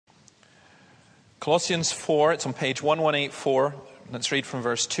Colossians 4, it's on page 1184. Let's read from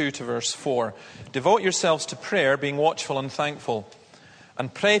verse 2 to verse 4. Devote yourselves to prayer, being watchful and thankful.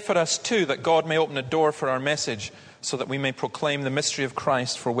 And pray for us too, that God may open a door for our message, so that we may proclaim the mystery of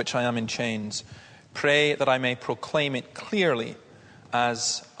Christ, for which I am in chains. Pray that I may proclaim it clearly,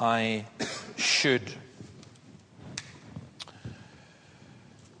 as I should.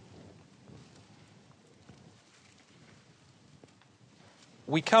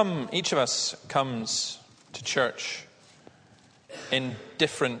 Each of us comes to church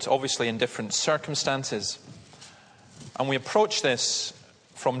obviously in different circumstances. And we approach this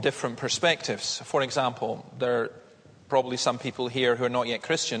from different perspectives. For example, there are probably some people here who are not yet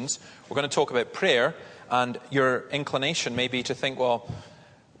Christians. We're going to talk about prayer, and your inclination may be to think, well,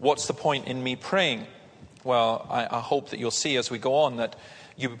 what's the point in me praying? Well, I hope that you'll see as we go on that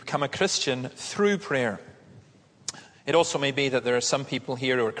you become a Christian through prayer. It also may be that there are some people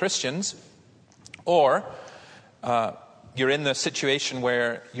here who are Christians, or you're in the situation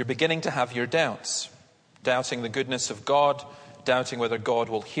where you're beginning to have your doubts, doubting the goodness of God, doubting whether God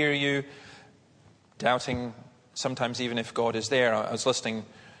will hear you, doubting sometimes even if God is there. I was listening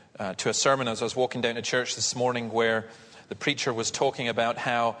to a sermon as I was walking down to church this morning where the preacher was talking about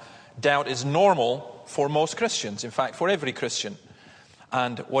how doubt is normal for most Christians, in fact, for every Christian.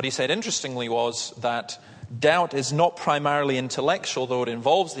 And what he said interestingly was that doubt is not primarily intellectual, though it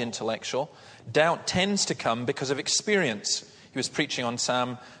involves the intellectual. Doubt tends to come because of experience. He was preaching on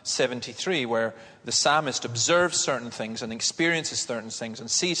Psalm 73, where the psalmist observes certain things and experiences certain things and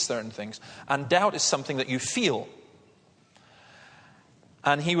sees certain things. And doubt is something that you feel.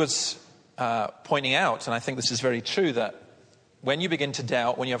 And he was pointing out, and I think this is very true, that when you begin to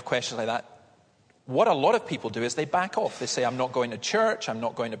doubt, when you have questions like that, what a lot of people do is they back off. They say, I'm not going to church, I'm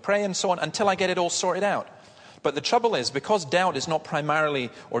not going to pray, and so on, until I get it all sorted out. But the trouble is, because doubt is not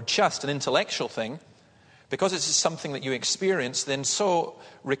primarily or just an intellectual thing, because it's something that you experience, then so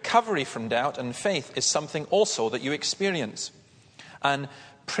recovery from doubt and faith is something also that you experience. And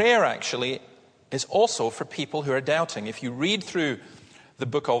prayer actually is also for people who are doubting. If you read through the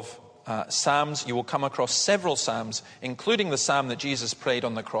book of Psalms, you will come across several Psalms, including the Psalm that Jesus prayed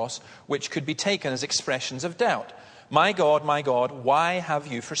on the cross, which could be taken as expressions of doubt. My God, why have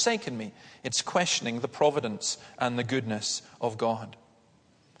you forsaken me? It's questioning the providence and the goodness of God.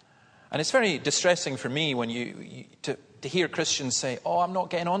 And it's very distressing for me when to hear Christians say, I'm not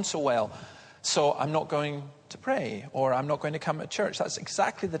getting on so well, so I'm not going to pray, or I'm not going to come to church. That's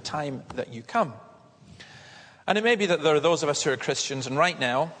exactly the time that you come. And it may be that there are those of us who are Christians, and right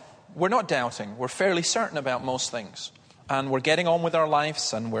now, we're not doubting. We're fairly certain about most things. And we're getting on with our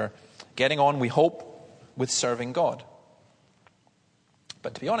lives, and we're getting on, we hope, with serving God.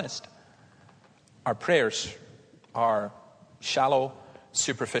 But to be honest, our prayers are shallow,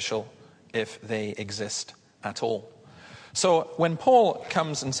 superficial, if they exist at all. So when Paul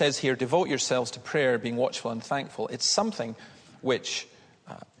comes and says here, devote yourselves to prayer, being watchful and thankful, it's something which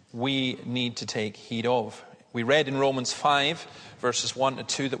we need to take heed of. We read in Romans 5, verses 1 to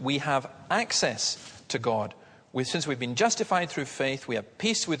 2, that we have access to God. Since we've been justified through faith, we have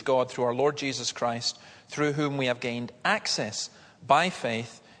peace with God through our Lord Jesus Christ, through whom we have gained access by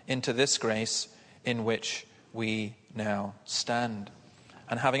faith into this grace in which we now stand.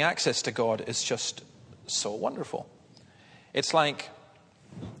 And having access to God is just so wonderful. It's like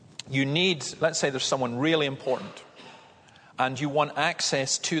you need, let's say there's someone really important, and you want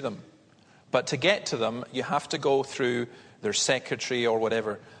access to them. But to get to them, you have to go through their secretary or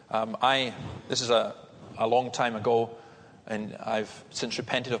whatever. This is a long time ago, and I've since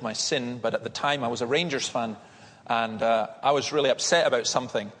repented of my sin, but at the time I was a Rangers fan, and I was really upset about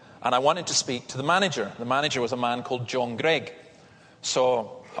something, and I wanted to speak to the manager. The manager was a man called John Gregg.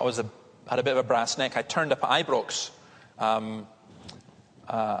 So I had a bit of a brass neck. I turned up at Ibrox, and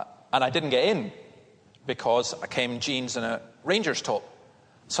I didn't get in because I came in jeans and a Rangers top.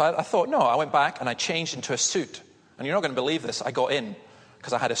 So I thought, no, I went back and I changed into a suit. And you're not going to believe this, I got in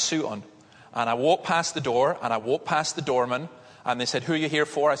because I had a suit on. And I walked past the door, and I walked past the doorman, and they said, who are you here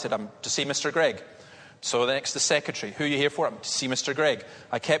for? I said, I'm to see Mr. Gregg. So the next, the secretary, who are you here for? I'm to see Mr. Gregg.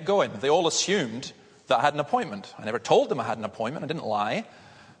 I kept going. They all assumed that I had an appointment. I never told them I had an appointment. I didn't lie.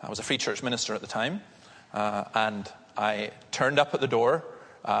 I was a free church minister at the time. And I turned up at the door,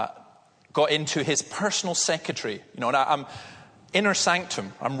 got into his personal secretary. And I'm inner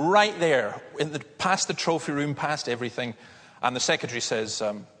sanctum. I'm right there, past the trophy room, past everything. And the secretary says,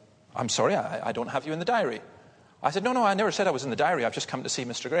 I'm sorry, I don't have you in the diary. I said, no, I never said I was in the diary. I've just come to see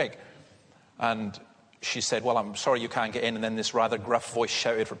Mr. Gregg. And she said, well, I'm sorry you can't get in. And then this rather gruff voice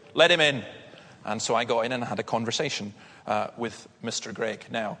shouted, let him in. And so I got in and had a conversation with Mr. Gregg.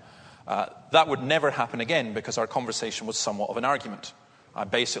 Now, That would never happen again because our conversation was somewhat of an argument. I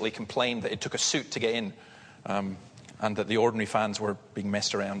basically complained that it took a suit to get in and that the ordinary fans were being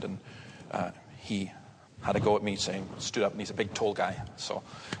messed around, and he had a go at me saying, stood up, and he's a big tall guy. So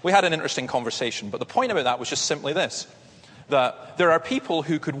we had an interesting conversation. But the point about that was just simply this, that there are people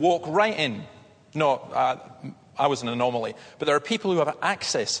who could walk right in. No, I was an anomaly. But there are people who have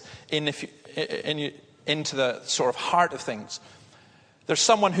access into the sort of heart of things. There's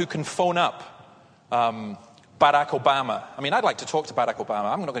someone who can phone up Barack Obama. I mean, I'd like to talk to Barack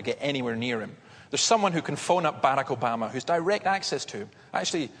Obama. I'm not going to get anywhere near him. There's someone who can phone up Barack Obama who's direct access to him.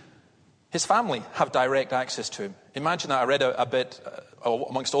 Actually, his family have direct access to him. Imagine that. I read a bit,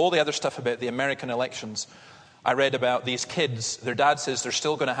 amongst all the other stuff about the American elections, I read about these kids. Their dad says they're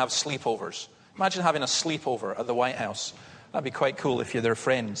still going to have sleepovers. Imagine having a sleepover at the White House. That'd be quite cool if you're their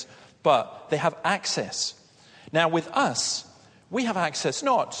friends. But they have access. Now with us, we have access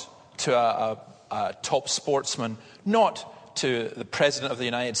not to a top sportsman, not to the President of the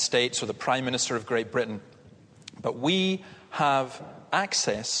United States or the Prime Minister of Great Britain, but we have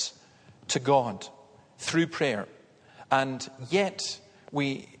access to God through prayer. And yet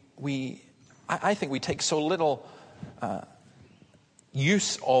I think we take so little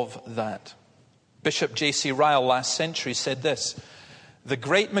use of that. Bishop J.C. Ryle last century said this: the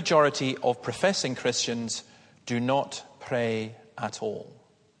great majority of professing Christians do not pray at all.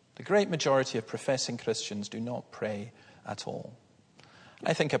 The great majority of professing Christians do not pray at all.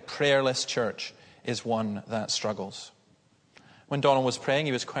 I think a prayerless church is one that struggles. When Donald was praying,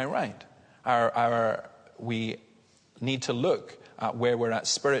 he was quite right. We need to look at where we're at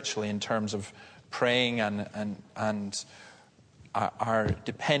spiritually in terms of praying and our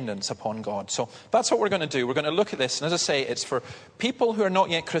dependence upon God. So that's what we're going to do. We're going to look at this. And as I say, it's for people who are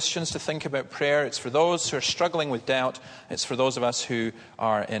not yet Christians to think about prayer. It's for those who are struggling with doubt. It's for those of us who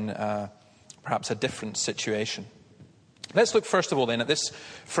are in perhaps a different situation. Let's look first of all then at this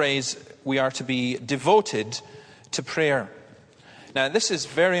phrase, we are to be devoted to prayer. Now this is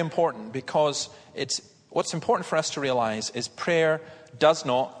very important because what's important for us to realize is prayer does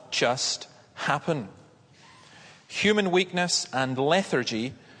not just happen. Human weakness and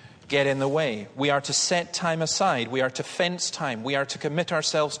lethargy get in the way. We are to set time aside. We are to fence time. We are to commit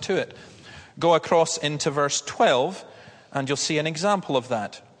ourselves to it. Go across into verse 12 and you'll see an example of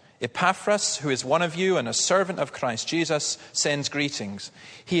that. Epaphras, who is one of you and a servant of Christ Jesus, sends greetings.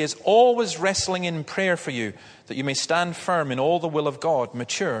 He is always wrestling in prayer for you, that you may stand firm in all the will of God,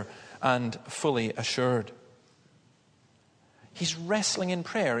 mature and fully assured. He's wrestling in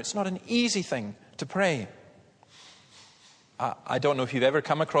prayer. It's not an easy thing to pray. I don't know if you've ever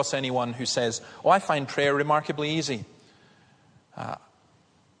come across anyone who says, I find prayer remarkably easy.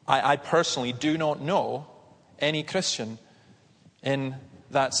 I personally do not know any Christian in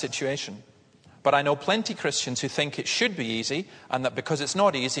that situation. But I know plenty of Christians who think it should be easy, and that because it's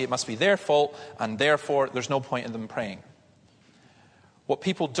not easy, it must be their fault, and therefore there's no point in them praying. What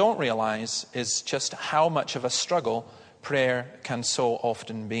people don't realize is just how much of a struggle prayer can so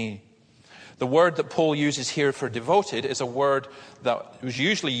often be. The word that Paul uses here for devoted is a word that was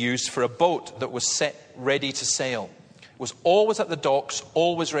usually used for a boat that was set ready to sail. It was always at the docks,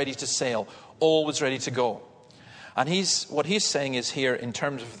 always ready to sail, always ready to go. And what he's saying is here in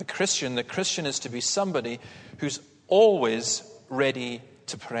terms of the Christian is to be somebody who's always ready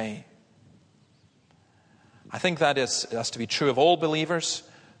to pray. I think it has to be true of all believers,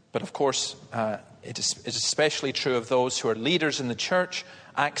 but of course it is especially true of those who are leaders in the church.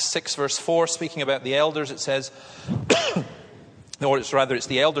 Acts 6 verse 4, speaking about the elders, it says, it's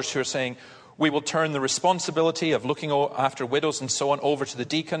the elders who are saying, we will turn the responsibility of looking after widows and so on over to the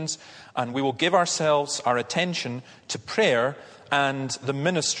deacons, and we will give ourselves our attention to prayer and the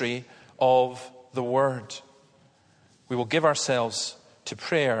ministry of the word. We will give ourselves to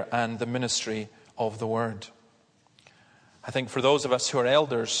prayer and the ministry of the word. I think for those of us who are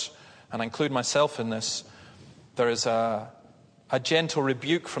elders, and I include myself in this, there is a gentle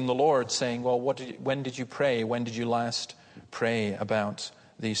rebuke from the Lord saying, well, when did you pray? When did you last pray about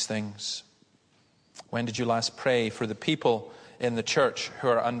these things? When did you last pray for the people in the church who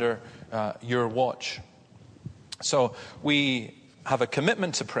are under your watch? So we have a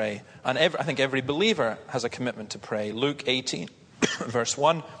commitment to pray, and I think every believer has a commitment to pray. Luke 18, verse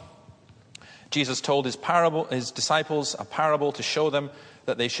 1, Jesus told his disciples a parable to show them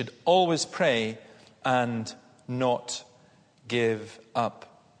that they should always pray and not give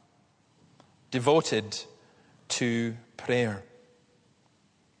up. Devoted to prayer.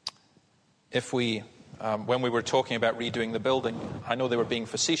 If when we were talking about redoing the building, I know they were being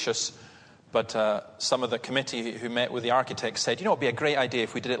facetious, But some of the committee who met with the architects said, it would be a great idea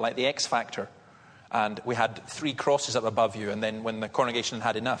if we did it like the X Factor. And we had 3 crosses up above you, and then when the congregation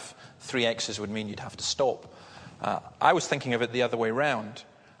had enough, 3 X's would mean you'd have to stop. I was thinking of it the other way round.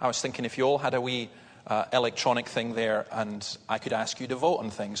 I was thinking if you all had a wee electronic thing there, and I could ask you to vote on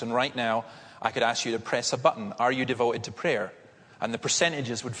things. And right now, I could ask you to press a button. Are you devoted to prayer? And the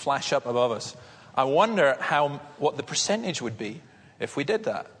percentages would flash up above us. I wonder what the percentage would be if we did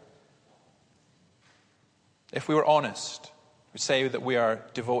that. If we were honest, we say that we are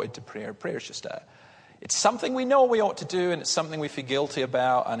devoted to prayer. Prayer is just it's something we know we ought to do, and it's something we feel guilty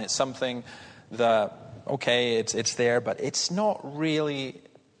about, and it's something that, okay, it's there, but it's not really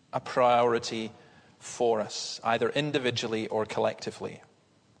a priority for us, either individually or collectively.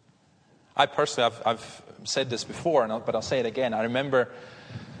 I personally, I've said this before, but I'll say it again. I remember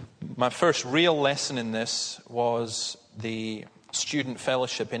my first real lesson in this was the student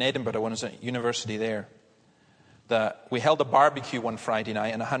fellowship in Edinburgh when I was at university there. That we held a barbecue one Friday night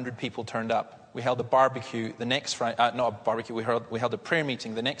and 100 people turned up. We held a barbecue the next Friday, not a barbecue, we held a prayer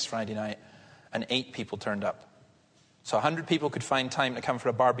meeting the next Friday night and 8 people turned up. So 100 people could find time to come for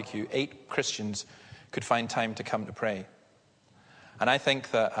a barbecue. 8 Christians could find time to come to pray. And I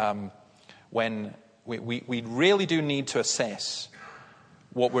think that when we really do need to assess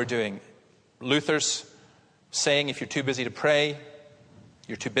what we're doing. Luther's saying if you're too busy to pray,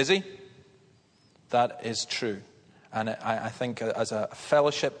 you're too busy. That is true. And I think as a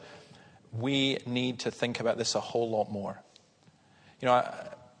fellowship, we need to think about this a whole lot more.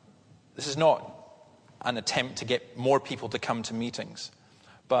 This is not an attempt to get more people to come to meetings.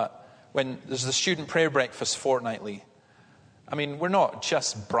 But when there's the student prayer breakfast fortnightly, we're not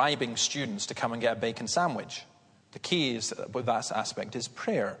just bribing students to come and get a bacon sandwich. The key is, with that aspect, is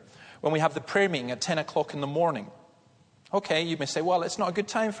prayer. When we have the prayer meeting at 10 o'clock in the morning, okay, you may say, well, it's not a good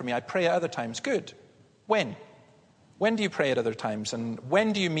time for me. I pray at other times. Good. When? When do you pray at other times? And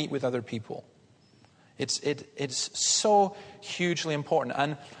when do you meet with other people? It's so hugely important.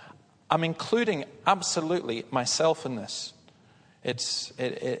 And I'm including absolutely myself in this.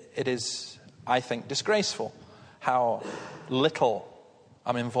 It is, I think, disgraceful how little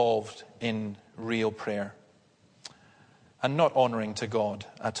I'm involved in real prayer and not honoring to God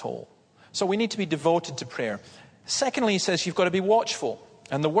at all. So we need to be devoted to prayer. Secondly, he says you've got to be watchful.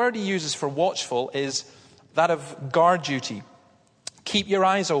 And the word he uses for watchful is that of guard duty. Keep your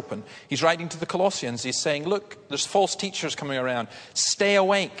eyes open. He's writing to the Collosians. He's saying, look, there's false teachers coming around. Stay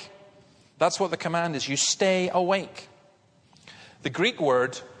awake. That's what the command is. You stay awake. The Greek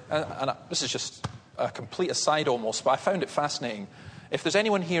word, and this is just a complete aside almost, but I found it fascinating. If there's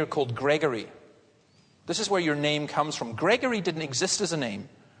anyone here called Gregory, this is where your name comes from. Gregory didn't exist as a name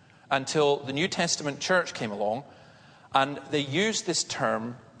until the New Testament church came along, and they used this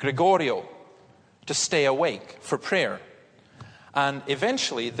term, Gregorio, to stay awake for prayer. And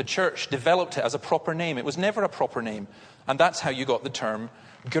eventually the church developed it as a proper name. It was never a proper name. And that's how you got the term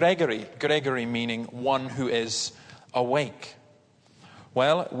Gregory. Gregory meaning one who is awake.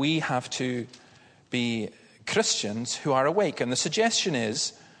 Well, we have to be Christians who are awake. And the suggestion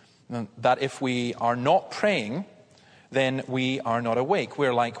is that if we are not praying, then we are not awake.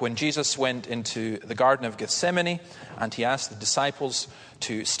 We're like when Jesus went into the Garden of Gethsemane and he asked the disciples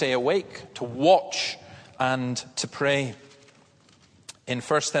to stay awake, to watch and to pray. In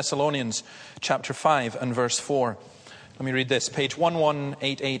 1 Thessalonians chapter 5 and verse 4. Let me read this. Page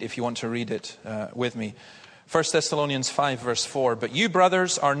 1188 if you want to read it with me. 1 Thessalonians 5 verse 4. But you,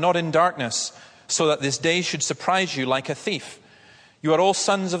 brothers, are not in darkness, so that this day should surprise you like a thief. You are all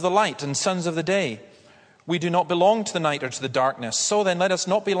sons of the light and sons of the day. We do not belong to the night or to the darkness. So then let us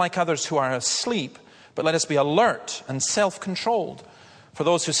not be like others who are asleep, but let us be alert and self-controlled. For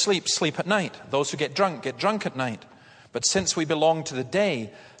those who sleep, sleep at night. Those who get drunk at night. But since we belong to the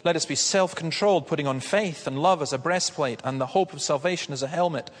day, let us be self-controlled, putting on faith and love as a breastplate and the hope of salvation as a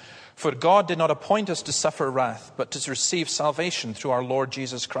helmet. For God did not appoint us to suffer wrath, but to receive salvation through our Lord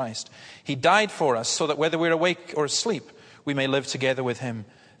Jesus Christ. He died for us so that whether we're awake or asleep, we may live together with him.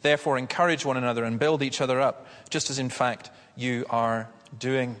 Therefore, encourage one another and build each other up, just as in fact you are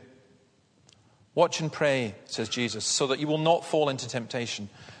doing. Watch and pray, says Jesus, so that you will not fall into temptation.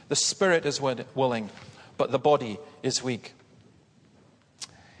 The spirit is willing, but the body is weak.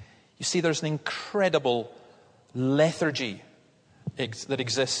 You see, there's an incredible lethargy that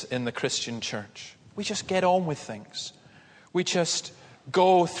exists in the Christian church. We just get on with things. We just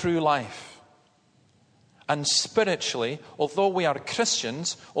go through life. And spiritually, although we are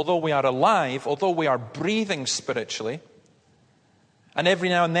Christians, although we are alive, although we are breathing spiritually, and every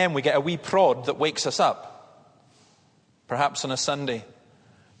now and then we get a wee prod that wakes us up, perhaps on a Sunday,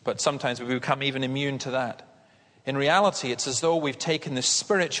 But sometimes we become even immune to that. In reality, it's as though we've taken this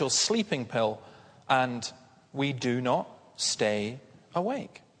spiritual sleeping pill and we do not stay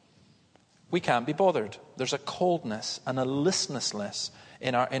awake. We can't be bothered. There's a coldness and a listlessness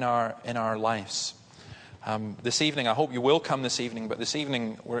in our lives. This evening, I hope you will come this evening, but this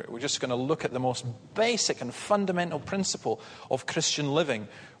evening we're just going to look at the most basic and fundamental principle of Christian living,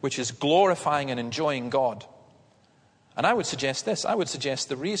 which is glorifying and enjoying God. And I would suggest this. I would suggest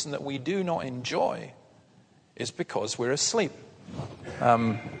the reason that we do not enjoy is because we're asleep.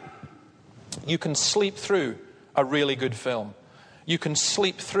 You can sleep through a really good film. You can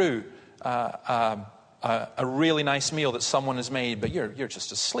sleep through a really nice meal that someone has made, but you're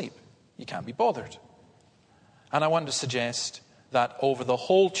just asleep. You can't be bothered. And I want to suggest that over the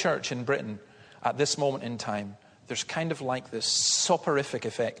whole church in Britain, at this moment in time, there's kind of like this soporific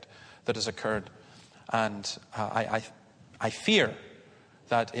effect that has occurred. And I fear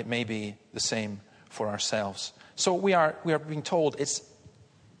that it may be the same for ourselves. So we are being told it's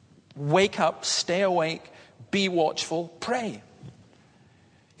wake up, stay awake, be watchful, pray.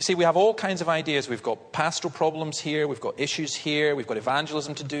 You see, we have all kinds of ideas. We've got pastoral problems here. We've got issues here. We've got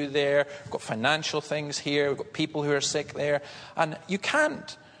evangelism to do there. We've got financial things here. We've got people who are sick there. And you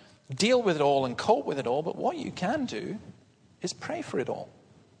can't deal with it all and cope with it all. But what you can do is pray for it all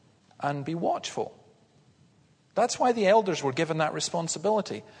and be watchful. That's why the elders were given that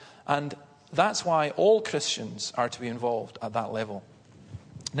responsibility. And that's why all Christians are to be involved at that level.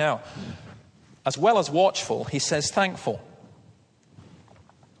 Now, as well as watchful, he says thankful.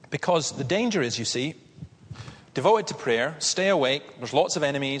 Because the danger is, you see, devoted to prayer, stay awake, there's lots of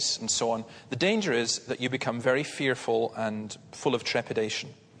enemies and so on. The danger is that you become very fearful and full of trepidation.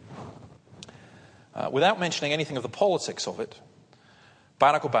 Without mentioning anything of the politics of it,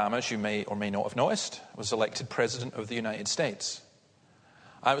 Barack Obama, as you may or may not have noticed, was elected President of the United States.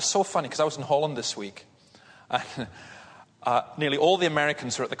 It was so funny because I was in Holland this week. And nearly all the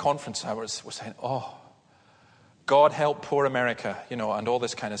Americans who were at the conference were saying, oh, God help poor America, and all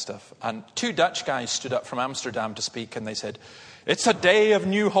this kind of stuff. And 2 Dutch guys stood up from Amsterdam to speak, and they said, it's a day of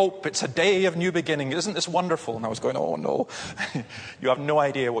new hope. It's a day of new beginning. Isn't this wonderful? And I was going, oh, no. You have no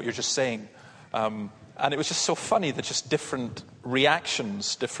idea what you're just saying. And it was just so funny that just different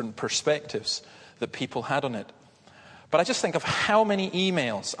reactions, different perspectives that people had on it. But I just think of how many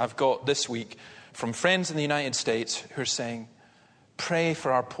emails I've got this week from friends in the United States who are saying, pray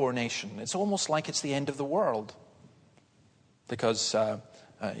for our poor nation. It's almost like it's the end of the world. Because,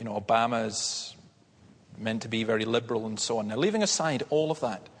 Obama is meant to be very liberal and so on. Now, leaving aside all of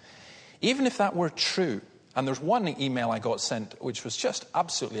that, even if that were true, and there's one email I got sent which was just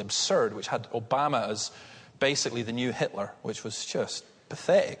absolutely absurd, which had Obama as basically the new Hitler, which was just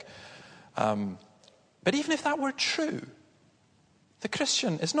pathetic. But even if that were true, the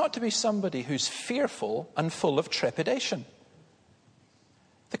Christian is not to be somebody who's fearful and full of trepidation.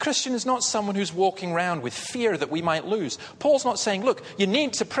 The Christian is not someone who's walking around with fear that we might lose. Paul's not saying, look, you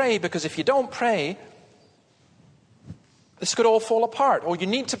need to pray because if you don't pray, this could all fall apart. Or you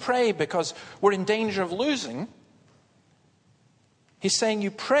need to pray because we're in danger of losing. He's saying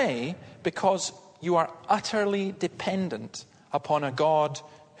you pray because you are utterly dependent upon a God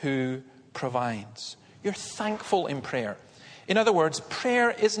who provides. You're thankful in prayer. In other words,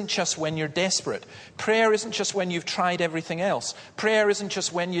 prayer isn't just when you're desperate. Prayer isn't just when you've tried everything else. Prayer isn't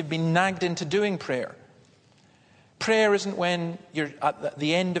just when you've been nagged into doing prayer. Prayer isn't when you're at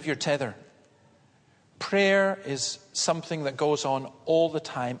the end of your tether. Prayer is something that goes on all the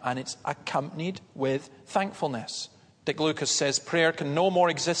time, and it's accompanied with thankfulness. Dick Lucas says, prayer can no more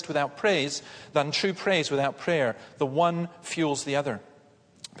exist without praise than true praise without prayer. The one fuels the other.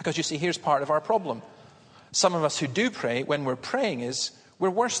 Because you see, here's part of our problem. Some of us who do pray, when we're praying, we're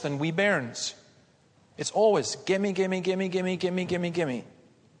worse than wee bairns. It's always gimme, gimme, gimme, gimme, gimme, gimme, gimme.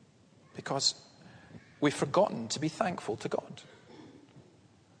 Because we've forgotten to be thankful to God.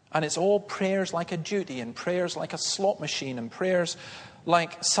 And it's all prayers like a duty, and prayers like a slot machine, and prayers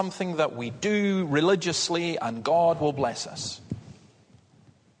like something that we do religiously and God will bless us.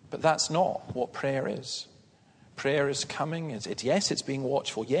 But that's not what prayer is. Prayer is coming. Yes, it's being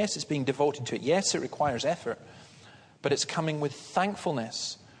watchful. Yes, it's being devoted to it. Yes, it requires effort. But it's coming with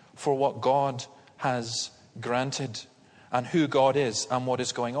thankfulness for what God has granted and who God is and what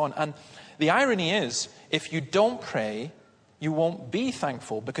is going on. And the irony is, if you don't pray, you won't be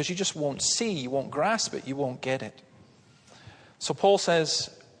thankful because you just won't see, you won't grasp it, you won't get it. So Paul says,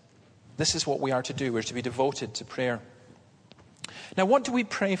 this is what we are to do. We're to be devoted to prayer. Now, what do we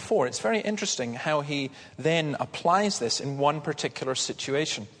pray for? It's very interesting how he then applies this in one particular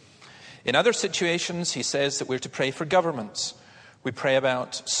situation. In other situations, he says that we're to pray for governments. We pray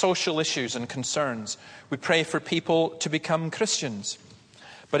about social issues and concerns. We pray for people to become Christians.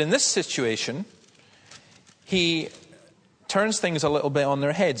 But in this situation, he turns things a little bit on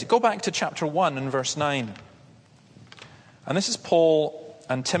their heads. Go back to chapter 1 and verse 9. And this is Paul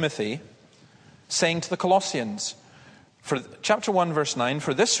and Timothy saying to the Colossians, for chapter 1 verse 9,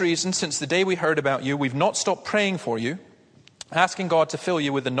 "For this reason, since the day we heard about you, we've not stopped praying for you, asking God to fill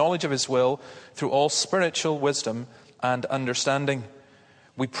you with the knowledge of his will through all spiritual wisdom and understanding.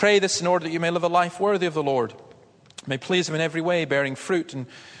 We pray this in order that you may live a life worthy of the Lord, may please him in every way, bearing fruit in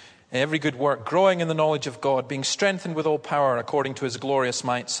every good work, growing in the knowledge of God, being strengthened with all power according to his glorious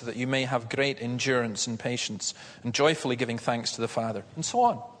might, so that you may have great endurance and patience, and joyfully giving thanks to the Father," and so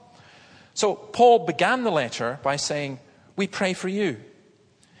on. So Paul began the letter by saying, "We pray for you."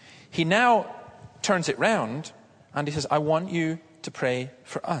 He now turns it round and he says, "I want you to pray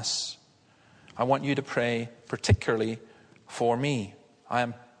for us. I want you to pray particularly for me. I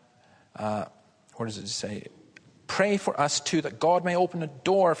am," what does it say? "Pray for us too, that God may open a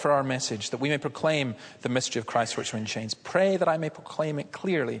door for our message, that we may proclaim the mystery of Christ which are in chains. Pray that I may proclaim it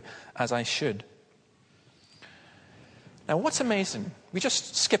clearly as I should." Now what's amazing, we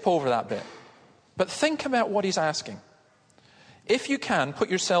just skip over that bit, but think about what he's asking. If you can, put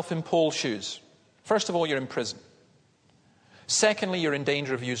yourself in Paul's shoes. First of all, you're in prison. Secondly, you're in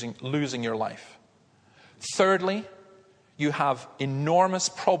danger of losing your life. Thirdly, you have enormous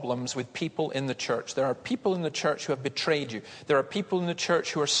problems with people in the church. There are people in the church who have betrayed you. There are people in the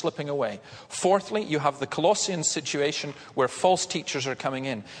church who are slipping away. Fourthly, you have the Colossians situation where false teachers are coming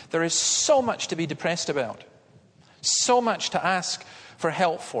in. There is so much to be depressed about. So much to ask for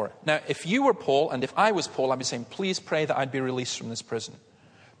help for. Now, if you were Paul and if I was Paul, I'd be saying, please pray that I'd be released from this prison.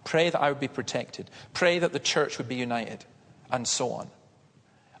 Pray that I would be protected. Pray that the church would be united. And so on.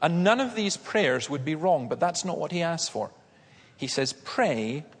 And none of these prayers would be wrong, but that's not what he asked for. He says,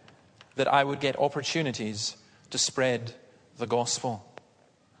 pray that I would get opportunities to spread the gospel.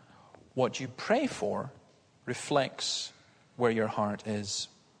 What you pray for reflects where your heart is.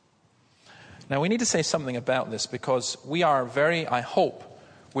 Now we need to say something about this because I hope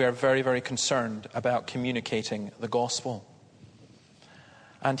we are very, very concerned about communicating the gospel.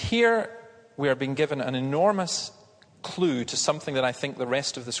 And here we are being given an enormous clue to something that I think the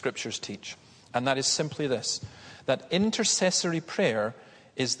rest of the scriptures teach. And that is simply this, that intercessory prayer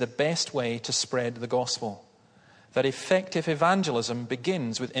is the best way to spread the gospel. That effective evangelism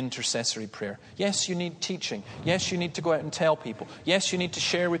begins with intercessory prayer. Yes, you need teaching. Yes, you need to go out and tell people. Yes, you need to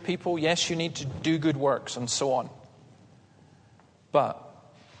share with people. Yes, you need to do good works and so on. But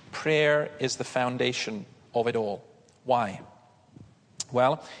prayer is the foundation of it all. Why?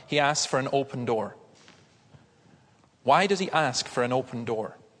 Well, he asks for an open door. Why does he ask for an open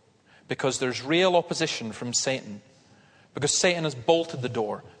door? Because there's real opposition from Satan. Because Satan has bolted the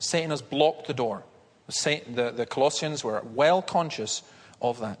door. Satan has blocked the door. The Colossians were well conscious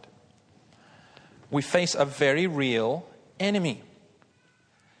of that. We face a very real enemy.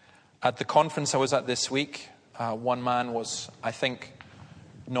 At the conference I was at this week, one man was, I think,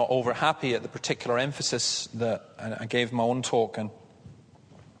 not over happy at the particular emphasis that I gave my own talk. And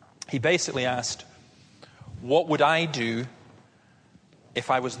he basically asked, what would I do if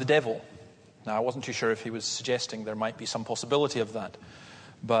I was the devil? Now, I wasn't too sure if he was suggesting there might be some possibility of that.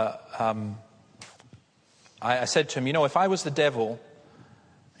 But I said to him, if I was the devil,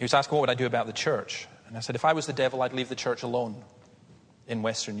 he was asking what would I do about the church. And I said, if I was the devil, I'd leave the church alone in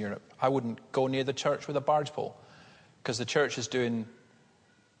Western Europe. I wouldn't go near the church with a barge pole because the church is doing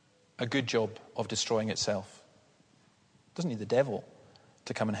a good job of destroying itself. It doesn't need the devil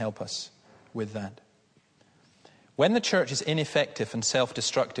to come and help us with that. When the church is ineffective and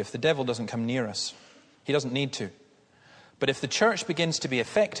self-destructive, the devil doesn't come near us. He doesn't need to. But if the church begins to be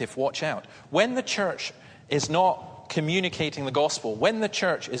effective, watch out. When the church is not communicating the gospel, when the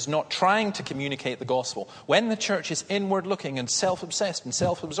church is not trying to communicate the gospel, when the church is inward-looking and self-obsessed and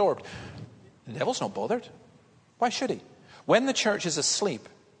self-absorbed, the devil's not bothered. Why should he? When the church is asleep,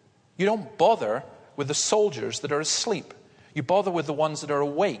 you don't bother with the soldiers that are asleep. You bother with the ones that are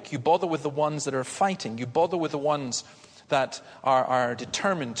awake. You bother with the ones that are fighting. You bother with the ones that are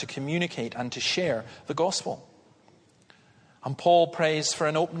determined to communicate and to share the gospel. And Paul prays for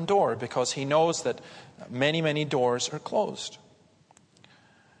an open door because he knows that many, many doors are closed.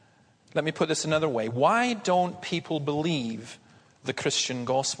 Let me put this another way. Why don't people believe the Christian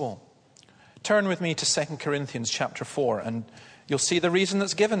gospel? Turn with me to 2 Corinthians chapter 4 and you'll see the reason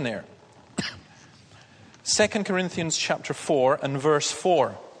that's given there. 2 Corinthians chapter 4 and verse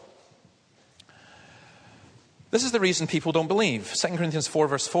 4. This is the reason people don't believe. 2 Corinthians 4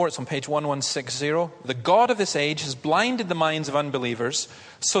 verse 4, it's on page 1160. The God of this age has blinded the minds of unbelievers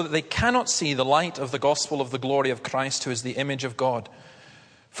so that they cannot see the light of the gospel of the glory of Christ, who is the image of God.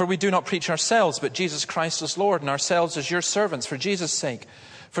 For we do not preach ourselves, but Jesus Christ as Lord, and ourselves as your servants for Jesus' sake.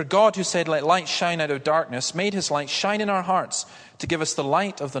 For God, who said, let light shine out of darkness, made his light shine in our hearts to give us the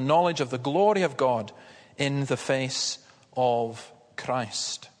light of the knowledge of the glory of God in the face of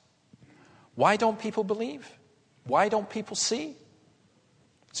Christ. Why don't people believe? Why don't people see?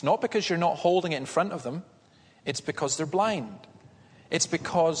 It's not because you're not holding it in front of them. It's because they're blind. It's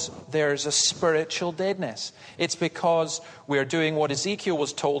because there's a spiritual deadness. It's because we're doing what Ezekiel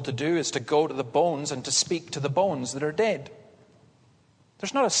was told to do, is to go to the bones and to speak to the bones that are dead.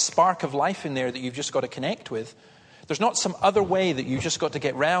 There's not a spark of life in there that you've just got to connect with. There's not some other way that you've just got to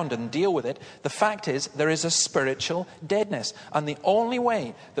get round and deal with it. The fact is, there is a spiritual deadness. And the only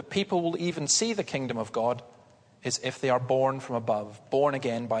way that people will even see the kingdom of God is if they are born from above, born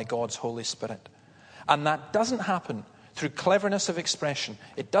again by God's Holy Spirit. And that doesn't happen through cleverness of expression.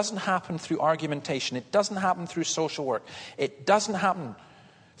 It doesn't happen through argumentation. It doesn't happen through social work. It doesn't happen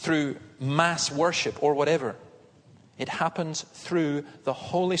through mass worship or whatever. It happens through the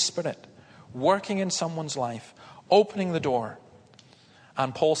Holy Spirit working in someone's life, opening the door.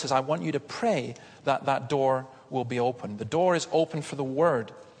 And Paul says, I want you to pray that that door will be open. The door is open for the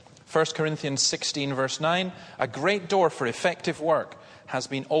word. 1 Corinthians 16 verse 9, a great door for effective work has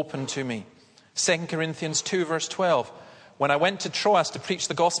been opened to me. 2 Corinthians 2 verse 12, when I went to Troas to preach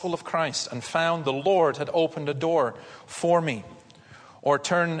the gospel of Christ and found the Lord had opened a door for me. Or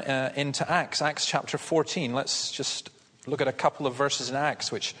turn into Acts chapter 14. Let's just look at a couple of verses in Acts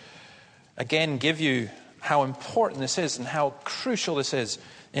which again give you how important this is and how crucial this is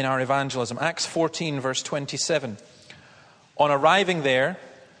in our evangelism. Acts 14 verse 27. On arriving there,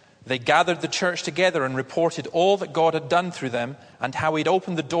 they gathered the church together and reported all that God had done through them and how he'd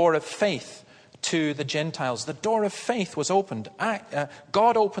opened the door of faith to the Gentiles. The door of faith was opened.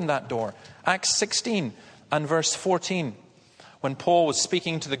 God opened that door. Acts 16 and verse 14. When Paul was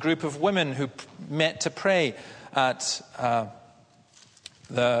speaking to the group of women who met to pray at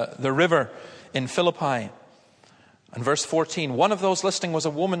the river in Philippi. And verse 14, one of those listening was a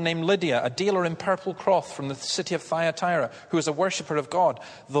woman named Lydia, a dealer in purple cloth from the city of Thyatira, who was a worshipper of God.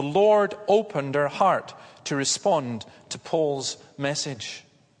 The Lord opened her heart to respond to Paul's message.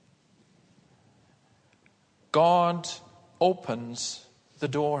 God opens the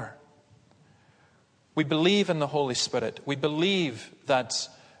door. We believe in the Holy Spirit. We believe that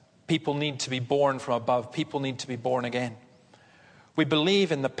people need to be born from above. People need to be born again. We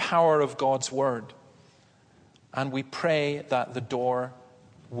believe in the power of God's word. And we pray that the door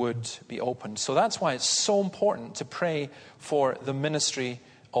would be opened. So that's why it's so important to pray for the ministry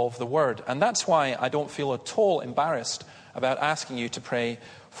of the word. And that's why I don't feel at all embarrassed about asking you to pray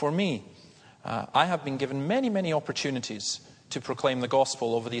for me. I have been given many, many opportunities to proclaim the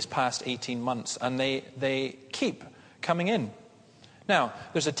gospel over these past 18 months. And they keep coming in. Now,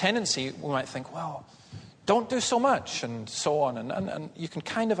 there's a tendency, we might think, well, don't do so much and so on. And you can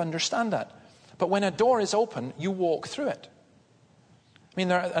kind of understand that. But when a door is open, you walk through it. I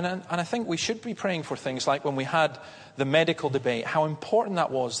mean, and I think we should be praying for things like when we had the medical debate, how important that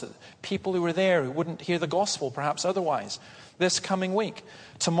was that people who were there who wouldn't hear the gospel perhaps otherwise. This coming week,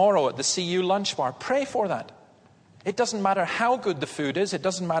 tomorrow at the CU lunch bar, pray for that. It doesn't matter how good the food is. It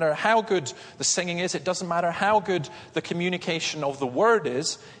doesn't matter how good the singing is. It doesn't matter how good the communication of the word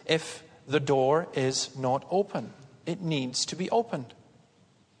is if the door is not open. It needs to be opened.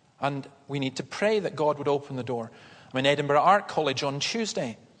 And we need to pray that God would open the door. I'm in Edinburgh Art College on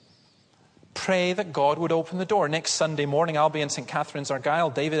Tuesday. Pray that God would open the door. Next Sunday morning, I'll be in St. Catherine's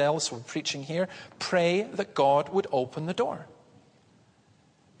Argyll. David Ellis will be preaching here. Pray that God would open the door.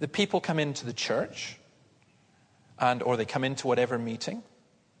 The people come into the church, or they come into whatever meeting,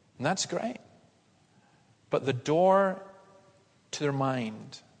 and that's great. But the door to their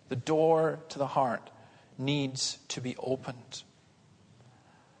mind, the door to the heart, needs to be opened.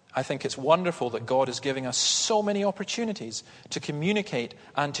 I think it's wonderful that God is giving us so many opportunities to communicate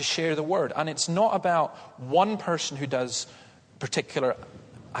and to share the word. And it's not about one person who has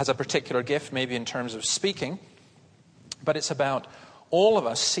a particular gift, maybe in terms of speaking, but it's about all of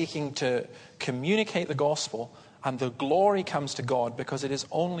us seeking to communicate the gospel, and the glory comes to God because it is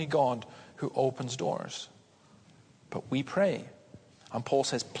only God who opens doors. But we pray. And Paul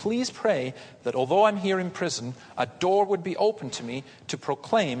says, please pray that although I'm here in prison, a door would be open to me to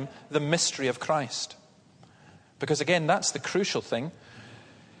proclaim the mystery of Christ. Because again, that's the crucial thing.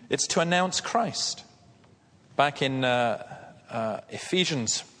 It's to announce Christ. Back in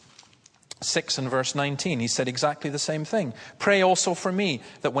Ephesians 6 and verse 19, he said exactly the same thing. Pray also for me,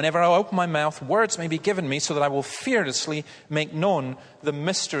 that whenever I open my mouth, words may be given me, so that I will fearlessly make known the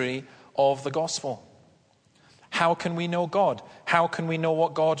mystery of the gospel. How can we know God? How can we know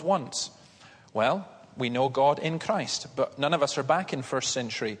what God wants? Well, we know God in Christ, but none of us are back in first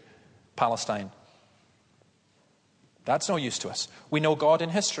century Palestine. That's no use to us. We know God in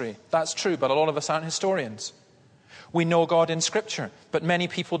history. That's true, but a lot of us aren't historians. We know God in Scripture, but many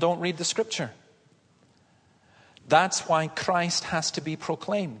people don't read the Scripture. That's why Christ has to be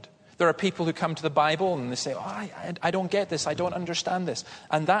proclaimed. There are people who come to the Bible and they say, I don't get this, I don't understand this.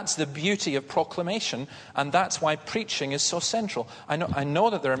 And that's the beauty of proclamation, and that's why preaching is so central. I know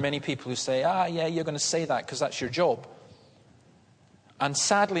that there are many people who say, yeah, you're going to say that because that's your job. And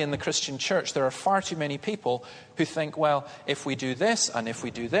sadly in the Christian church, there are far too many people who think, well, if we do this, and if we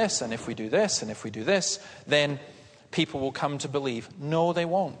do this, and if we do this, and if we do this, then people will come to believe. No, they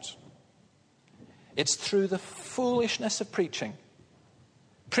won't. It's through the foolishness of preaching.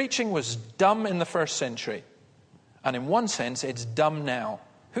 Preaching was dumb in the first century. And in one sense, it's dumb now.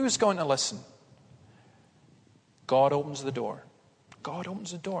 Who's going to listen? God opens the door. God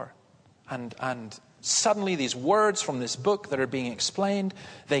opens the door. And suddenly these words from this book that are being explained,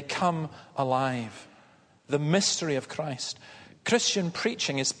 they come alive. The mystery of Christ. Christian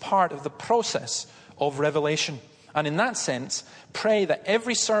preaching is part of the process of revelation. And in that sense, pray that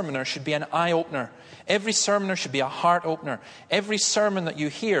every sermoner should be an eye-opener. Every sermoner should be a heart-opener. Every sermon that you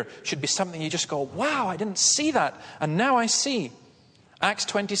hear should be something you just go, wow, I didn't see that, and now I see. Acts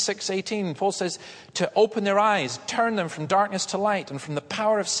 26:18, Paul says, to open their eyes, turn them from darkness to light, and from the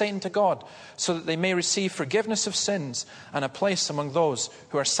power of Satan to God, so that they may receive forgiveness of sins and a place among those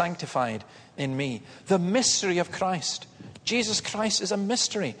who are sanctified in me. The mystery of Christ. Jesus Christ is a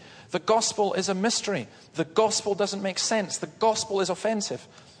mystery. The gospel is a mystery. The gospel doesn't make sense. The gospel is offensive.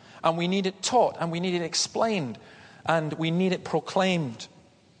 And we need it taught, and we need it explained, and we need it proclaimed.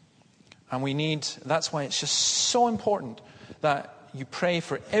 And that's why it's just so important that you pray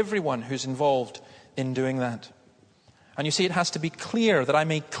for everyone who's involved in doing that. And you see, it has to be clear, that I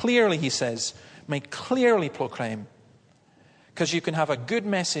may clearly, he says, may clearly proclaim. Because you can have a good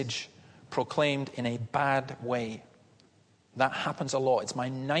message proclaimed in a bad way. That happens a lot. It's my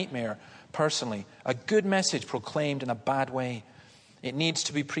nightmare, personally. A good message proclaimed in a bad way. It needs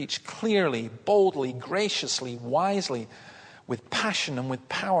to be preached clearly, boldly, graciously, wisely, with passion and with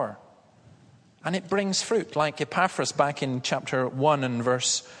power. And it brings fruit, like Epaphras back in chapter 1 and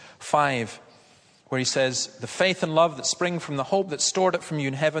verse 5, where he says, the faith and love that spring from the hope that's stored up from you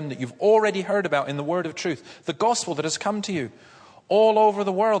in heaven, that you've already heard about in the word of truth, the gospel that has come to you. All over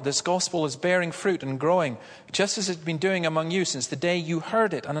the world, this gospel is bearing fruit and growing, just as it's been doing among you since the day you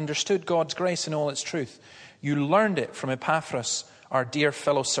heard it and understood God's grace in all its truth. You learned it from Epaphras, our dear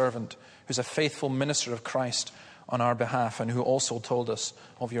fellow servant, who's a faithful minister of Christ on our behalf, and who also told us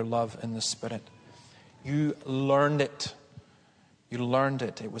of your love in the Spirit. You learned it. You learned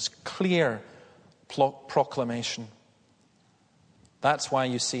it. It was clear proclamation. That's why,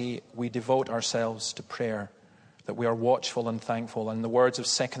 you see, we devote ourselves to prayer, that we are watchful and thankful. And the words of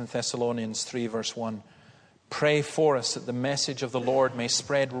 2 Thessalonians 3 verse 1, pray for us that the message of the Lord may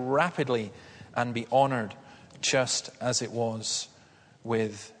spread rapidly and be honored, just as it was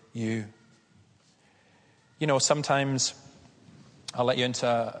with you. You know, sometimes, I'll let you into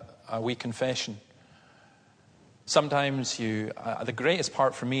a wee confession. Sometimes the greatest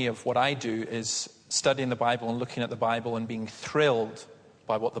part for me of what I do is studying the Bible and looking at the Bible and being thrilled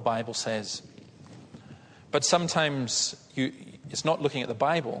by what the Bible says. But sometimes it's not looking at the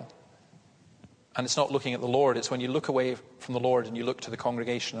Bible, and it's not looking at the Lord. It's when you look away from the Lord and you look to the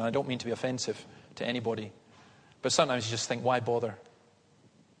congregation. And I don't mean to be offensive to anybody, but sometimes you just think, why bother?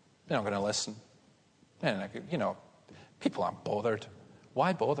 They're not going to listen. You know, people aren't bothered.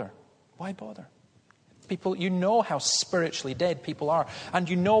 Why bother? Why bother? People, you know how spiritually dead people are. And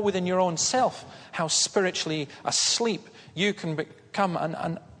you know within your own self how spiritually asleep you can become.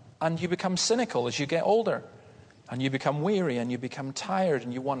 And you become cynical as you get older. And you become weary and you become tired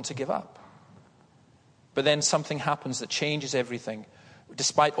and you want to give up. But then something happens that changes everything.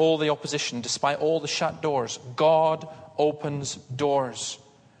 Despite all the opposition, despite all the shut doors, God opens doors.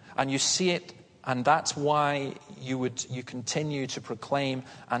 And you see it, and that's why you continue to proclaim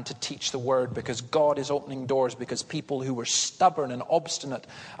and to teach the word, because God is opening doors, because people who were stubborn and obstinate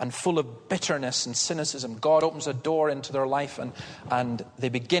and full of bitterness and cynicism, God opens a door into their life, and they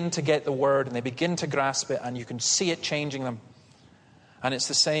begin to get the word and they begin to grasp it, and you can see it changing them. And it's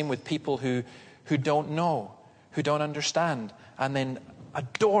the same with people who don't know, who don't understand, and then a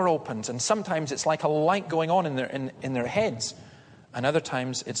door opens, and sometimes it's like a light going on in their heads. And other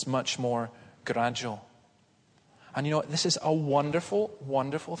times it's much more gradual. And you know, this is a wonderful,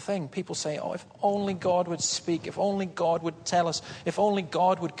 wonderful thing. People say, oh, if only God would speak, if only God would tell us, if only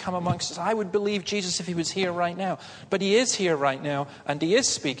God would come amongst us. I would believe Jesus if he was here right now. But he is here right now, and he is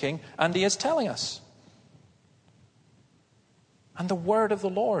speaking, and he is telling us. And the word of the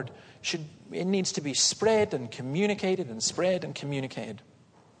Lord, it needs to be spread and communicated and spread and communicated.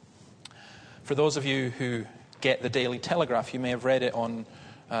 For those of you who get the Daily Telegraph, you may have read it on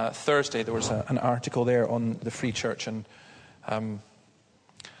Thursday. There was an article there on the Free Church, and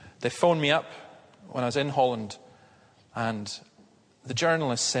they phoned me up when I was in Holland, and the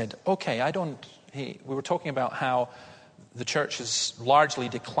journalist said, okay, we were talking about how the church is largely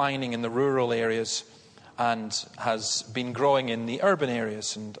declining in the rural areas and has been growing in the urban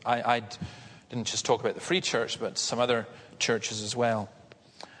areas. And I didn't just talk about the Free Church, but some other churches as well.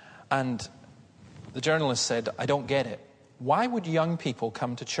 And the journalist said, I don't get it. Why would young people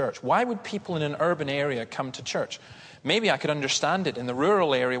come to church? Why would people in an urban area come to church? Maybe I could understand it in the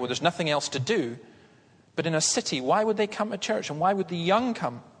rural area where there's nothing else to do. But in a city, why would they come to church? And why would the young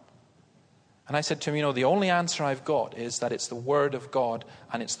come? And I said to him, the only answer I've got is that it's the Word of God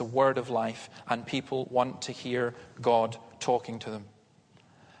and it's the Word of life. And people want to hear God talking to them.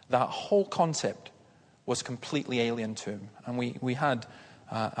 That whole concept was completely alien to him. And we had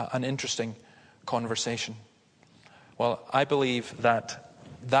an interesting conversation. Well, I believe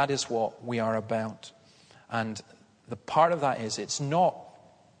that is what we are about. And the part of that is, it's not,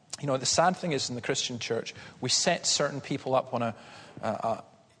 the sad thing is in the Christian church, we set certain people up on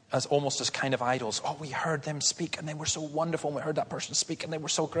as almost as kind of idols. Oh, we heard them speak and they were so wonderful. And we heard that person speak and they were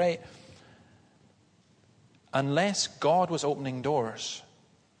so great. Unless God was opening doors,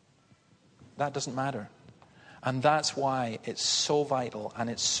 that doesn't matter. And that's why it's so vital and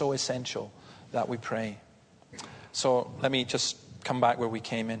it's so essential that we pray. So let me just come back where we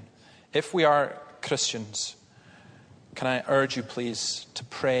came in. If we are Christians, can I urge you please to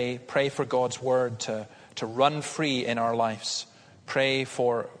pray for God's word to run free in our lives. Pray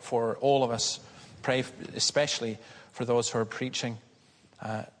for all of us. Pray especially for those who are preaching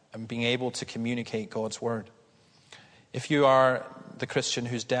and being able to communicate God's word. If you are the Christian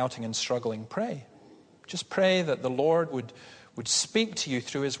who's doubting and struggling, pray. Just pray that the Lord would speak to you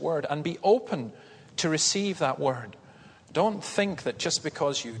through his word and be open to receive that word. Don't think that just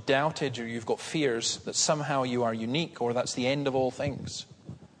because you've doubted or you've got fears that somehow you are unique or that's the end of all things.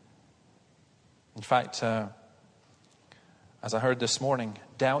 In fact, as I heard this morning,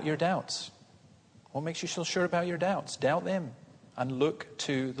 doubt your doubts. What makes you so sure about your doubts? Doubt them and look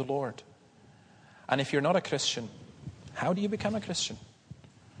to the Lord. And if you're not a Christian, how do you become a Christian?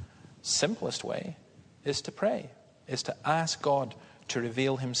 Simplest way is to pray, is to ask God to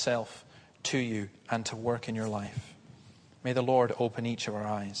reveal himself to you and to work in your life. May the Lord open each of our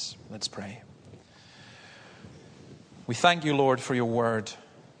eyes. Let's pray. We thank you, Lord, for your word.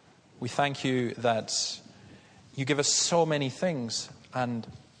 We thank you that you give us so many things, and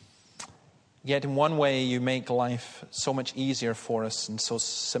yet in one way you make life so much easier for us and so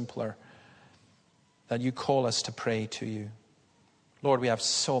simpler, that you call us to pray to you. Lord, we have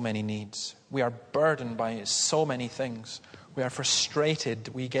so many needs. We are burdened by so many things. We are frustrated.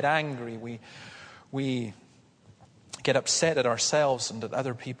 We get angry. We get upset at ourselves and at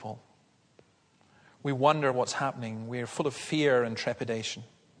other people. We wonder what's happening. We are full of fear and trepidation.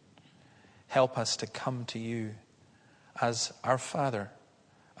 Help us to come to you as our Father,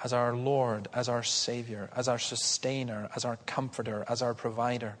 as our Lord, as our Savior, as our sustainer, as our comforter, as our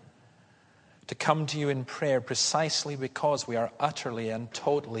provider. To come to you in prayer precisely because we are utterly and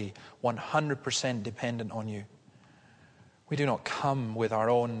totally 100% dependent on you. We do not come with our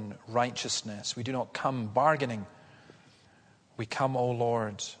own righteousness. We do not come bargaining. We come, O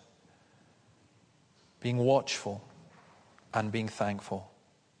Lord, being watchful and being thankful.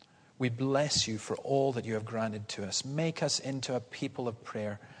 We bless you for all that you have granted to us. Make us into a people of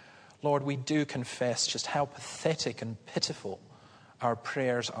prayer. Lord, we do confess just how pathetic and pitiful our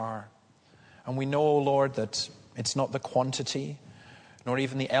prayers are. And we know, Lord, that it's not the quantity nor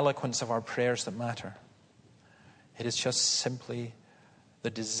even the eloquence of our prayers that matter. It is just simply the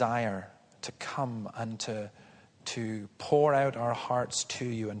desire to come and to pour out our hearts to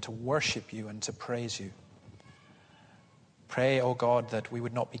you and to worship you and to praise you. Pray, O God, that we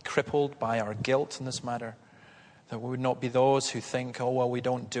would not be crippled by our guilt in this matter, that we would not be those who think, oh, well, we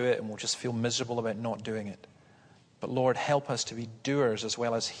don't do it and we'll just feel miserable about not doing it. But Lord, help us to be doers as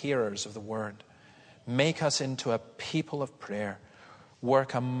well as hearers of the word. Make us into a people of prayer.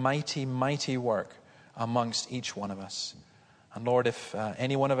 Work a mighty, mighty work amongst each one of us. And Lord, if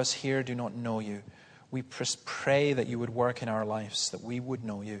any one of us here do not know you, We pray that you would work in our lives, that we would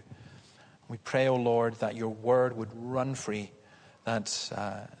know you. We pray, O Lord, that your word would run free, that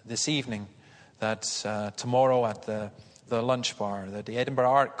this evening, that tomorrow at the lunch bar, that the Edinburgh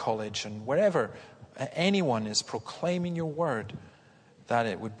Art College, and wherever anyone is proclaiming your word, that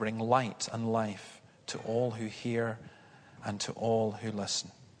it would bring light and life to all who hear and to all who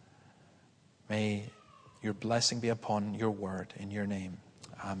listen. May your blessing be upon your word in your name.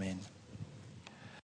 Amen.